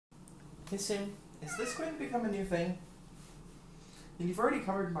Hey Sam, is this going to become a new thing? And you've already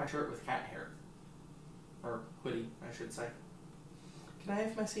covered my shirt with cat hair. Or hoodie, I should say. Can I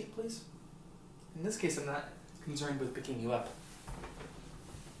have my seat, please? In this case, I'm not concerned with picking you up.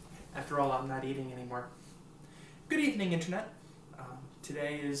 After all, I'm not eating anymore. Good evening, Internet.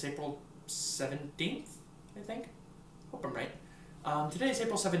 Today is April 17th, I think. Hope I'm right. Today is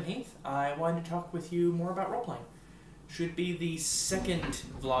April 17th. I wanted to talk with you more about role-playing. Should be the second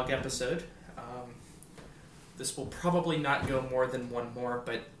vlog episode. This will probably not go more than one more,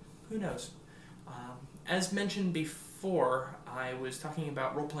 but who knows. As mentioned before, I was talking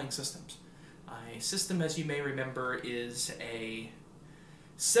about role-playing systems. A system, as you may remember, is a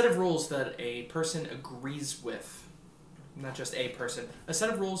set of rules that a person agrees with. Not just a person. A set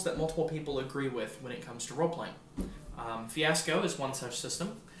of rules that multiple people agree with when it comes to role-playing. Fiasco is one such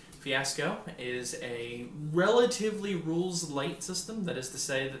system. Fiasco is a relatively rules-light system. That is to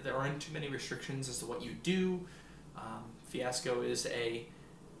say that there aren't too many restrictions as to what you do. Fiasco is a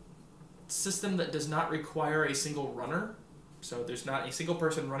system that does not require a single runner. So there's not a single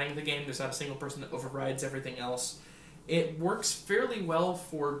person running the game. There's not a single person that overrides everything else. It works fairly well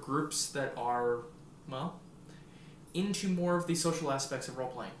for groups that are, well, into more of the social aspects of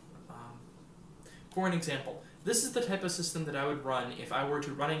role-playing. For an example, this is the type of system that I would run if I were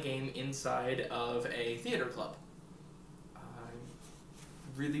to run a game inside of a theater club. I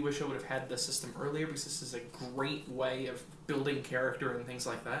really wish I would have had this system earlier because this is a great way of building character and things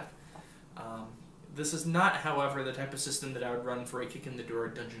like that. This is not, however, the type of system that I would run for a kick-in-the-door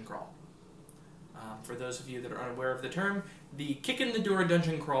dungeon crawl. For those of you that are unaware of the term, the kick-in-the-door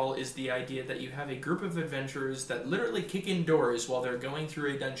dungeon crawl is the idea that you have a group of adventurers that literally kick in doors while they're going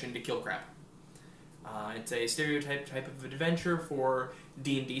through a dungeon to kill crap. It's a stereotype type of adventure for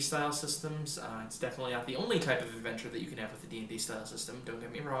D&D style systems. It's definitely not the only type of adventure that you can have with a D&D style system, don't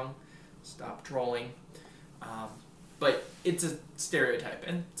get me wrong. Stop trolling. But it's a stereotype,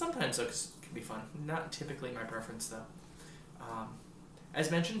 and sometimes those can be fun. Not typically my preference, though. As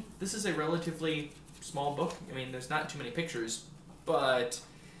mentioned, this is a relatively small book. I mean, there's not too many pictures, but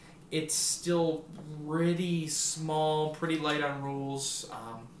it's still pretty small, pretty light on rules.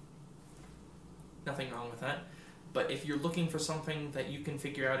 Nothing wrong with that. But if you're looking for something that you can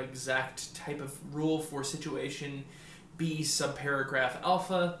figure out exact type of rule for situation B subparagraph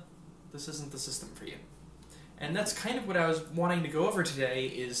alpha, this isn't the system for you. And that's kind of what I was wanting to go over today,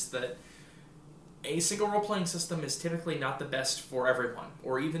 is that a single role-playing system is typically not the best for everyone,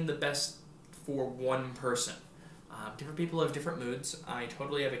 or even the best for one person. Different people have different moods. I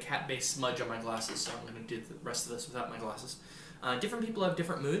totally have a cat-based smudge on my glasses, so I'm going to do the rest of this without my glasses. Different people have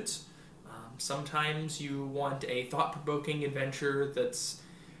different moods. Sometimes you want a thought-provoking adventure that's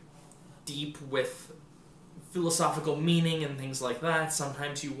deep with philosophical meaning and things like that.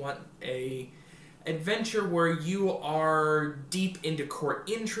 Sometimes you want a adventure where you are deep into court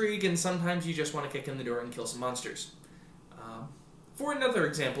intrigue, and sometimes you just want to kick in the door and kill some monsters. For another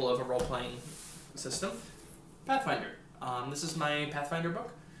example of a role-playing system, Pathfinder. This is my Pathfinder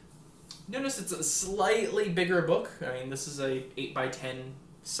book. Notice it's a slightly bigger book. I mean, this is a 8x10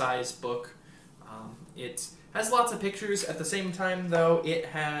 size book. It has lots of pictures. At the same time, though, it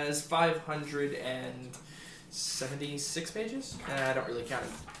has 576 pages. I don't really count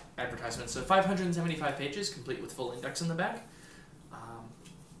advertisements. So 575 pages, complete with full index in the back.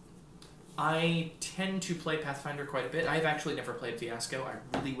 I tend to play Pathfinder quite a bit. I've actually never played Fiasco. I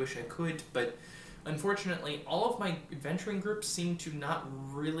really wish I could, but unfortunately, all of my adventuring groups seem to not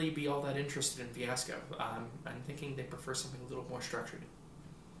really be all that interested in Fiasco. I'm thinking they prefer something a little more structured.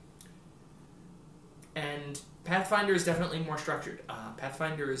 And Pathfinder is definitely more structured.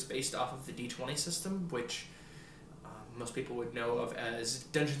 Pathfinder is based off of the D20 system, which most people would know of as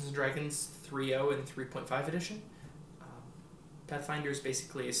Dungeons & Dragons 3.0 and 3.5 edition. Pathfinder is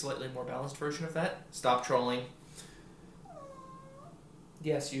basically a slightly more balanced version of that. Stop trolling.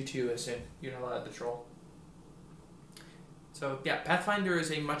 Yes, you too, assume. You're not allowed to troll. So, yeah, Pathfinder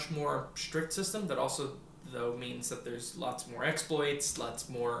is a much more strict system that also, though, means that there's lots more exploits, lots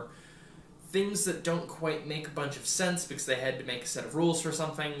more things that don't quite make a bunch of sense because they had to make a set of rules for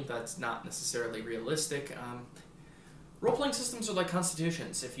something that's not necessarily realistic. Role-playing systems are like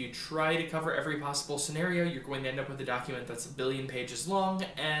constitutions. If you try to cover every possible scenario, you're going to end up with a document that's 1 billion pages long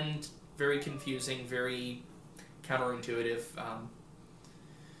and very confusing, very counterintuitive.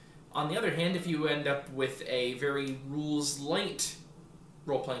 On the other hand, if you end up with a very rules-light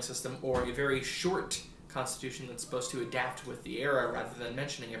role-playing system or a very short constitution that's supposed to adapt with the era rather than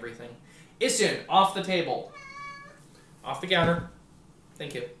mentioning everything, Isun, off the table. Off the counter.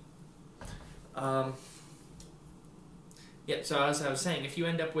 Thank you. Yeah, so as I was saying, if you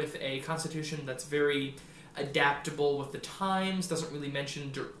end up with a constitution that's very adaptable with the times, doesn't really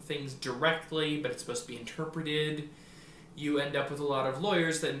mention things directly, but it's supposed to be interpreted, you end up with a lot of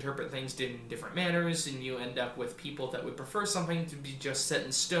lawyers that interpret things in different manners, and you end up with people that would prefer something to be just set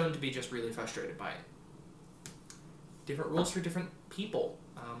in stone to be just really frustrated by it. Different rules for different people.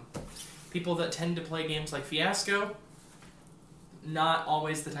 People that tend to play games like Fiasco, not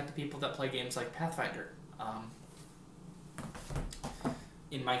always the type of people that play games like Pathfinder.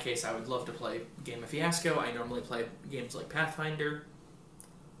 In my case, I would love to play a game of Fiasco. I normally play games like Pathfinder.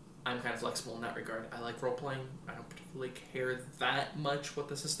 I'm kind of flexible in that regard. I like role-playing. I don't particularly care that much what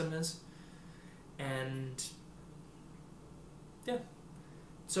the system is. And yeah.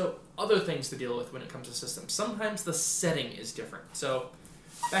 So, other things to deal with when it comes to systems. Sometimes the setting is different. So,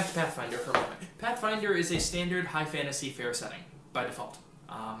 back to Pathfinder for a moment. Pathfinder is a standard high fantasy fair setting by default.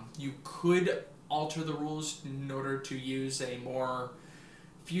 You could alter the rules in order to use a more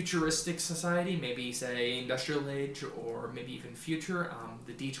futuristic society, maybe say Industrial Age or maybe even future.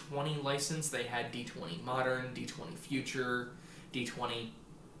 The D20 license, they had D20 Modern, D20 Future, D20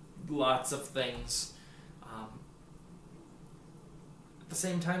 lots of things. At the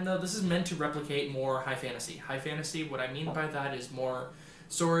same time though, this is meant to replicate more high fantasy. High fantasy, what I mean by that is more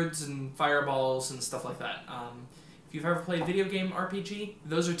swords and fireballs and stuff like that. If you've ever played video game RPG,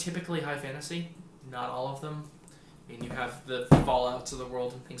 those are typically high fantasy. Not all of them. I mean, you have the Fallouts of the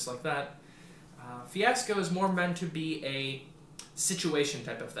world and things like that. Fiasco is more meant to be a situation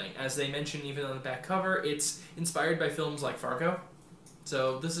type of thing. As they mention even on the back cover, it's inspired by films like Fargo.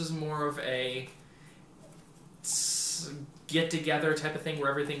 So this is more of a get-together type of thing where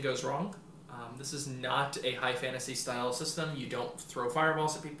everything goes wrong. This is not a high fantasy style system. You don't throw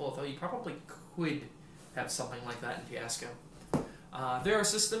fireballs at people, although you probably could have something like that in Fiasco. There are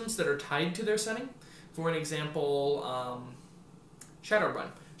systems that are tied to their setting. For an example,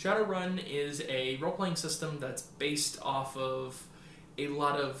 Shadowrun. Shadowrun is a role-playing system that's based off of a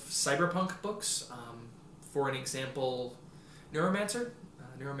lot of cyberpunk books. For an example, Neuromancer.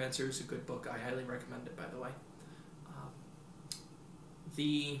 Neuromancer is a good book. I highly recommend it, by the way.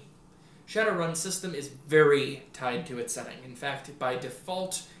 The Shadowrun system is very tied to its setting. In fact, by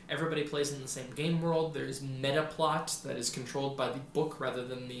default, everybody plays in the same game world. There's meta plot that is controlled by the book rather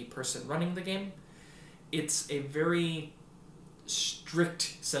than the person running the game. It's a very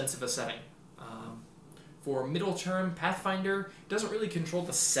strict sense of a setting. For middle term, Pathfinder doesn't really control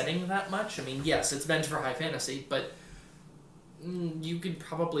the setting that much. I mean, yes, it's meant for high fantasy, but you could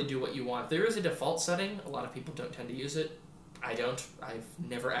probably do what you want. There is a default setting. A lot of people don't tend to use it. I don't. I've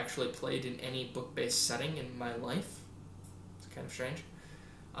never actually played in any book-based setting in my life. It's kind of strange.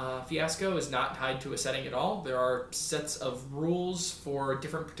 Fiasco is not tied to a setting at all. There are sets of rules for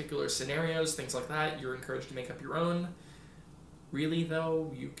different particular scenarios, things like that. You're encouraged to make up your own. Really,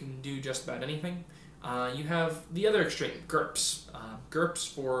 though, you can do just about anything. You have the other extreme, GURPS.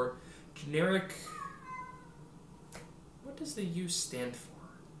 GURPS for generic... What does the U stand for?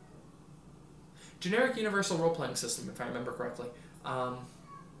 Generic Universal Role-Playing System, if I remember correctly.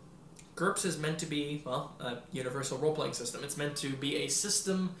 GURPS is meant to be, well, a universal role-playing system. It's meant to be a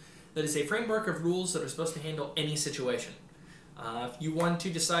system that is a framework of rules that are supposed to handle any situation. If you want to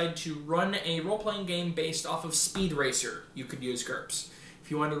decide to run a role-playing game based off of Speed Racer, you could use GURPS. If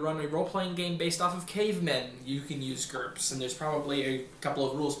you want to run a role-playing game based off of Cavemen, you can use GURPS, and there's probably a couple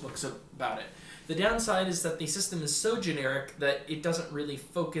of rules books about it. The downside is that the system is so generic that it doesn't really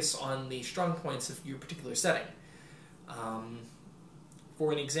focus on the strong points of your particular setting.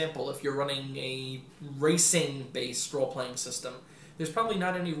 For an example, if you're running a racing-based role-playing system, there's probably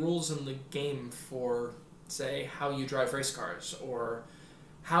not any rules in the game for, say, how you drive race cars, or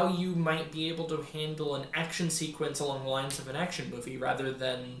how you might be able to handle an action sequence along the lines of an action movie, rather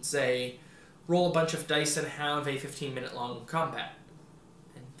than, say, roll a bunch of dice and have a 15-minute long combat.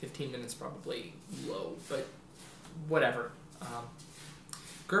 And 15 minutes probably low, but whatever.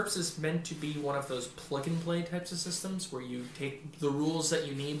 GURPS is meant to be one of those plug-and-play types of systems where you take the rules that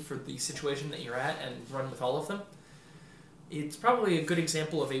you need for the situation that you're at and run with all of them. It's probably a good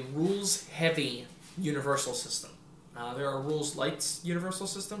example of a rules-heavy universal system. There are rules-light universal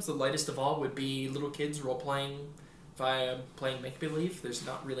systems. The lightest of all would be little kids role-playing via playing make-believe. There's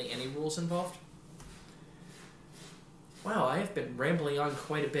not really any rules involved. Wow, I have been rambling on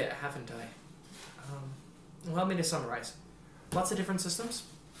quite a bit, haven't I? Allow me to summarize. Lots of different systems.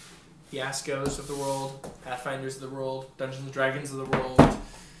 Fiascos of the world, Pathfinders of the world, Dungeons and Dragons of the world,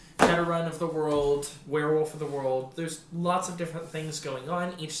 Shadowrun of the world, Werewolf of the world. There's lots of different things going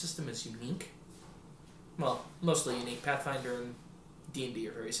on. Each system is unique. Well, mostly unique. Pathfinder and D&D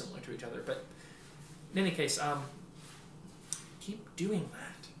are very similar to each other, but in any case, keep doing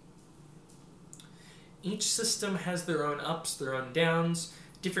that. Each system has their own ups, their own downs.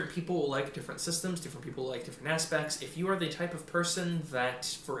 Different people will like different systems, different people will like different aspects. If you are the type of person that,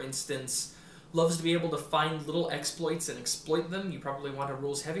 for instance, loves to be able to find little exploits and exploit them, you probably want a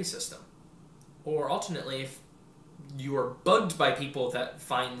rules-heavy system. Or alternately, if you are bugged by people that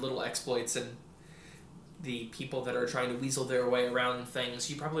find little exploits and the people that are trying to weasel their way around things,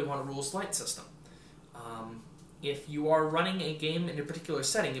 you probably want a rules-light system. If you are running a game in a particular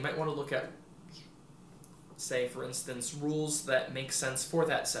setting, you might want to look at, say, for instance, rules that make sense for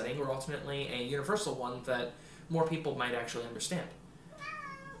that setting, or alternately a universal one that more people might actually understand.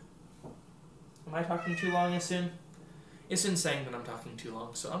 Am I talking too long, Isun? Isun's saying that I'm talking too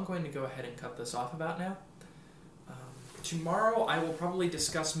long, so I'm going to go ahead and cut this off about now. Tomorrow I will probably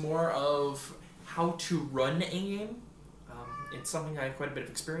discuss more of how to run a game. It's something I have quite a bit of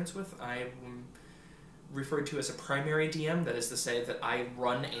experience with. I'm referred to as a primary DM, that is to say that I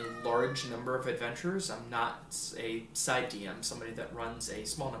run a large number of adventures. I'm not a side DM, somebody that runs a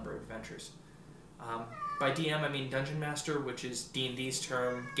small number of adventures. By DM I mean Dungeon Master, which is D&D's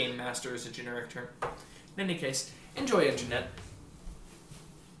term. Game Master is a generic term. In any case, enjoy Internet.